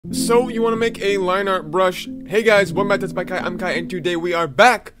So, you want to make a line art brush? Hey guys, welcome back to TutsByKai. I'm Kai, and today we are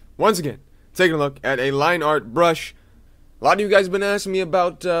back, once again, taking a look at a line art brush. A lot of you guys have been asking me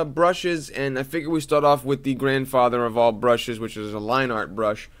about brushes, and I figured we start off with the grandfather of all brushes, which is a line art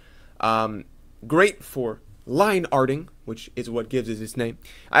brush. Great for line arting, which is what gives it its name.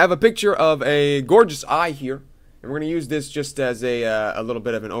 I have a picture of a gorgeous eye here, and we're going to use this just as a little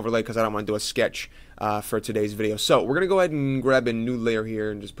bit of an overlay because I don't want to do a sketch for today's video. So we're going to go ahead and grab a new layer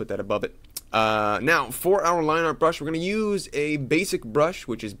here and just put that above it. Now, for our line art brush, we're going to use a basic brush,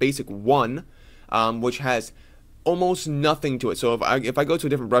 which is basic 1, which has almost nothing to it. So if I go to a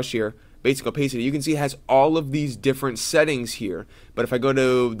different brush here, basic opacity, you can see it has all of these different settings here. But if I go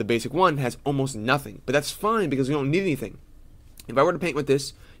to the basic 1, it has almost nothing. But that's fine because we don't need anything. If I were to paint with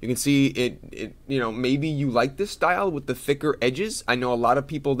this, you can see it, you know, maybe you like this style with the thicker edges. I know a lot of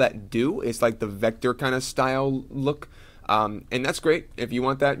people that do. It's like the vector kind of style look. And that's great. If you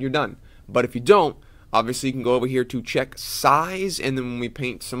want that, you're done. But if you don't, obviously you can go over here to check size. And then when we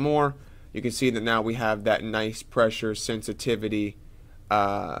paint some more, you can see that now we have that nice pressure sensitivity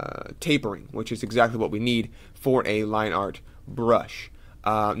tapering, which is exactly what we need for a line art brush.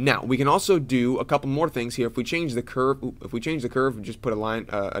 Now we can also do a couple more things here. If we change the curve, we just put a line,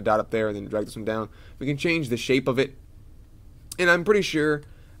 a dot up there, and then drag this one down. We can change the shape of it, and I'm pretty sure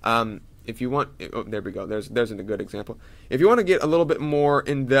if you want, oh, there we go. There's a good example. If you want to get a little bit more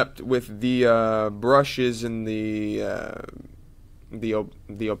in depth with the brushes and the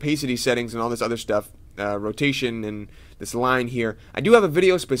opacity settings and all this other stuff, rotation and this line here, I do have a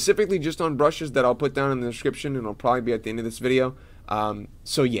video specifically just on brushes that I'll put down in the description, and it'll probably be at the end of this video.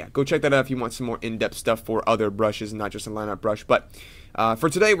 So yeah, go check that out if you want some more in-depth stuff for other brushes, not just a line art brush. But for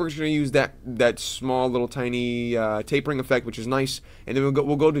today, we're just going to use that small little tiny tapering effect, which is nice. And then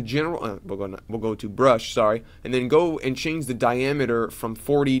we'll go to general. We'll go to brush, sorry, and then go and change the diameter from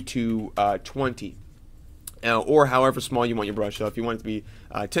 40 to 20. Or however small you want your brush. So if you want it to be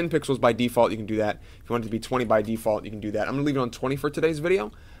 10 pixels by default, you can do that. If you want it to be 20 by default, you can do that. I'm going to leave it on 20 for today's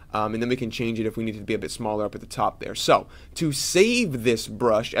video. And then we can change it if we need it to be a bit smaller up at the top there. So to save this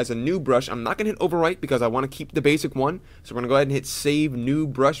brush as a new brush, I'm not going to hit overwrite because I want to keep the basic one. So we're going to go ahead and hit save new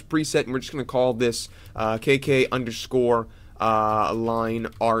brush preset, and we're just going to call this KK underscore line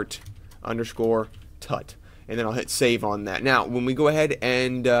art underscore tut. And then I'll hit save on that. Now, when we go ahead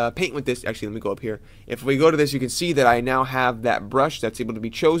and paint with this, actually, let me go up here. If we go to this, you can see that I now have that brush that's able to be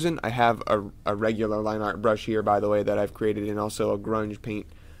chosen. I have a regular line art brush here, by the way, that I've created, and also a grunge paint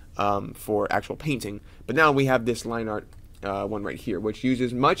for actual painting. But now we have this line art one right here, which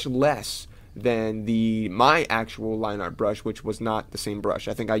uses much less than my actual line art brush, which was not the same brush.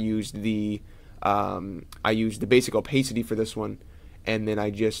 I think I used the basic opacity for this one, and then I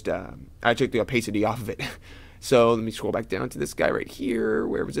took the opacity off of it. So let me scroll back down to this guy right here.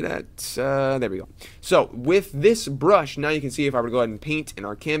 Where was it at? There we go. So with this brush, now you can see if I were to go ahead and paint in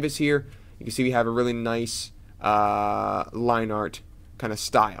our canvas here, you can see we have a really nice line art kind of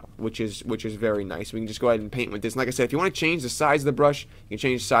style, which is very nice. We can just go ahead and paint with this. And like I said, if you want to change the size of the brush, you can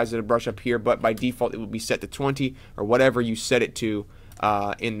change the size of the brush up here, but by default it will be set to 20 or whatever you set it to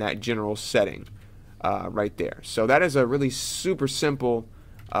in that general setting right there. So that is a really super simple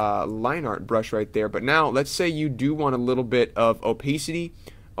line art brush right there. But now let's say you do want a little bit of opacity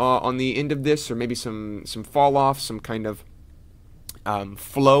on the end of this, or maybe some fall off, some kind of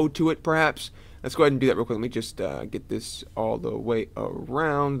flow to it perhaps. Let's go ahead and do that real quick. Let me just get this all the way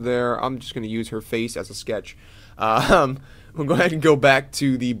around there. I'm just going to use her face as a sketch. We'll go ahead and go back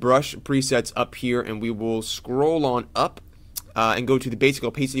to the brush presets up here, and we will scroll on up and go to the basic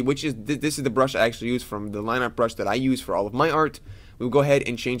opacity, which is this is the brush I actually use from the line art brush that I use for all of my art. We'll go ahead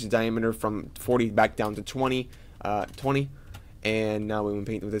and change the diameter from 40 back down to 20. And now when we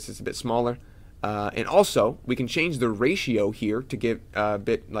paint with this, it's a bit smaller. And also, we can change the ratio here to give a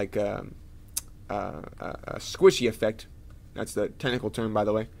bit like a squishy effect. That's the technical term, by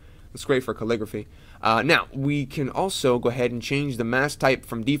the way. It's great for calligraphy. Now, we can also go ahead and change the mask type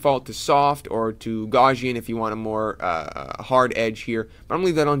from default to soft or to Gaussian if you want a more hard edge here. But I'm going to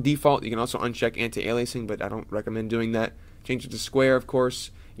leave that on default. You can also uncheck anti-aliasing, but I don't recommend doing that. Change it to square, of course.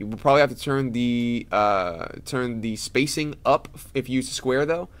 You will probably have to turn the spacing up if you use the square,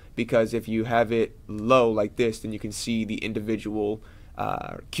 though, because if you have it low like this, then you can see the individual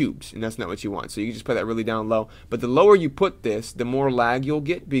cubes, and that's not what you want. So you can just put that really down low. But the lower you put this, the more lag you'll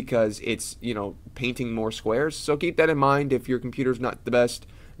get because it's, you know, painting more squares. So keep that in mind. If your computer's not the best,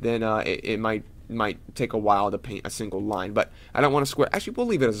 then it might take a while to paint a single line. But I don't want a square. Actually, we'll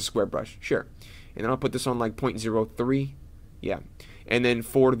leave it as a square brush, sure. And then I'll put this on like 0.03. Yeah. And then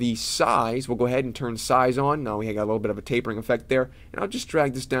for the size, we'll go ahead and turn size on. Now we got a little bit of a tapering effect there. And I'll just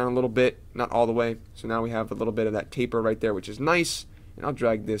drag this down a little bit, not all the way. So now we have a little bit of that taper right there, which is nice. And I'll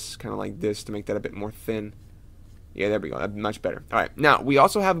drag this kind of like this to make that a bit more thin. Yeah, there we go. That's much better. All right, now we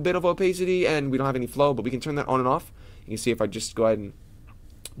also have a bit of opacity, and we don't have any flow, but we can turn that on and off. You can see if I just go ahead and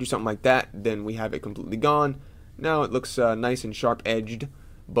do something like that, then we have it completely gone. Now it looks nice and sharp edged.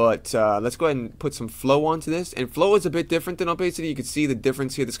 But let's go ahead and put some flow onto this. And flow is a bit different than opacity. You can see the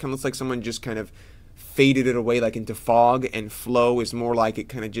difference here. This kind of looks like someone just kind of faded it away like into fog. And flow is more like it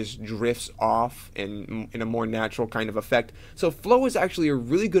kind of just drifts off and in a more natural kind of effect. So flow is actually a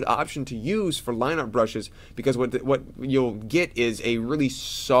really good option to use for line art brushes, because what you'll get is a really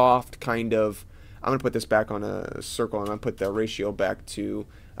soft kind of... I'm going to put this back on a circle, and I'm going to put the ratio back to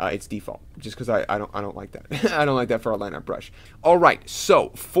its default, just because I don't like that. I don't like that for a line art brush. Alright, so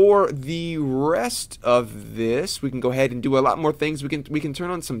for the rest of this, we can go ahead and do a lot more things. We can turn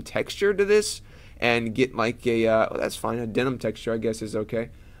on some texture to this and get like a, well, that's fine, a denim texture I guess is okay.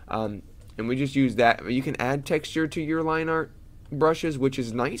 And we just use that. You can add texture to your line art brushes, which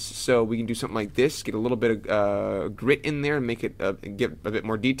is nice. So we can do something like this, get a little bit of grit in there and make it get a bit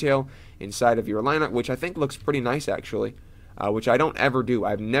more detail inside of your line art, which I think looks pretty nice actually, which I don't ever do.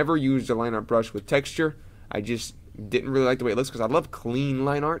 I've never used a line art brush with texture. I just didn't really like the way it looks, because I love clean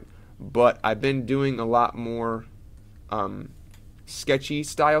line art, but I've been doing a lot more sketchy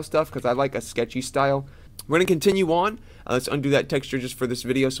style stuff because I like a sketchy style. We're going to continue on. Let's undo that texture just for this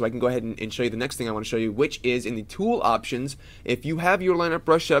video so I can go ahead and show you the next thing I want to show you, which is in the tool options. If you have your line art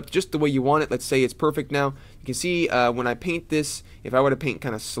brush set up just the way you want it, let's say it's perfect now, you can see when I paint this, if I were to paint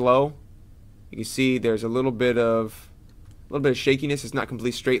kind of slow, you can see there's a little bit of shakiness. It's not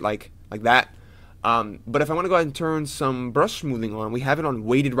completely straight like that. But if I want to go ahead and turn some brush smoothing on, we have it on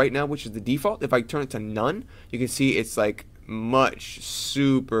weighted right now, which is the default. If I turn it to none, you can see it's like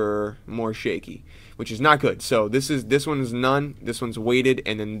super more shaky, which is not good. So this one is none, this one's weighted,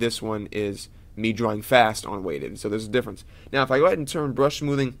 and then this one is me drawing fast on weighted. So there's a difference. Now if I go ahead and turn brush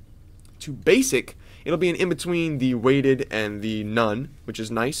smoothing to basic, it'll be an in between the weighted and the none, which is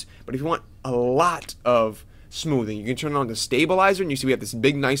nice. But if you want a lot of smoothing, you can turn it on to stabilizer, and you see we have this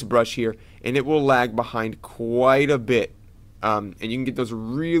big nice brush here, and it will lag behind quite a bit, and you can get those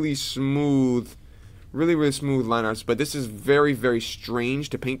really smooth line arts. But this is very strange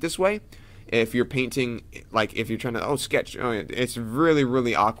to paint this way. If you're painting, like if you're trying to sketch, it's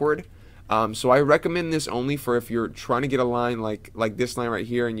really awkward. So I recommend this only for if you're trying to get a line like this line right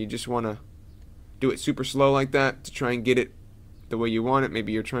here, and you just want to do it super slow like that to try and get it the way you want it.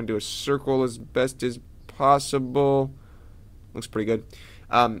 Maybe you're trying to do a circle as best as possible. Looks pretty good.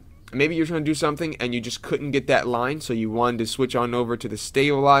 Maybe you're trying to do something and you just couldn't get that line, so you wanted to switch on over to the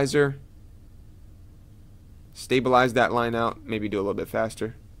stabilizer, stabilize that line out, maybe do a little bit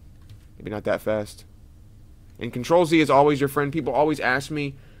faster, maybe not that fast. And Control Z is always your friend. People always ask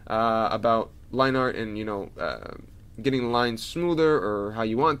me about line art and getting the lines smoother or how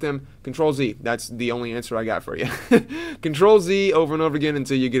you want them. Control Z, that's the only answer I got for you. Control Z over and over again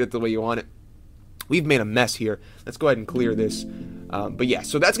until you get it the way you want it. We've made a mess here. Let's go ahead and clear this. But yeah,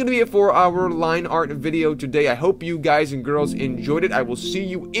 so that's going to be it for our line art video today. I hope you guys and girls enjoyed it. I will see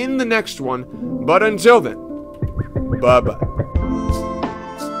you in the next one. But until then, bye-bye.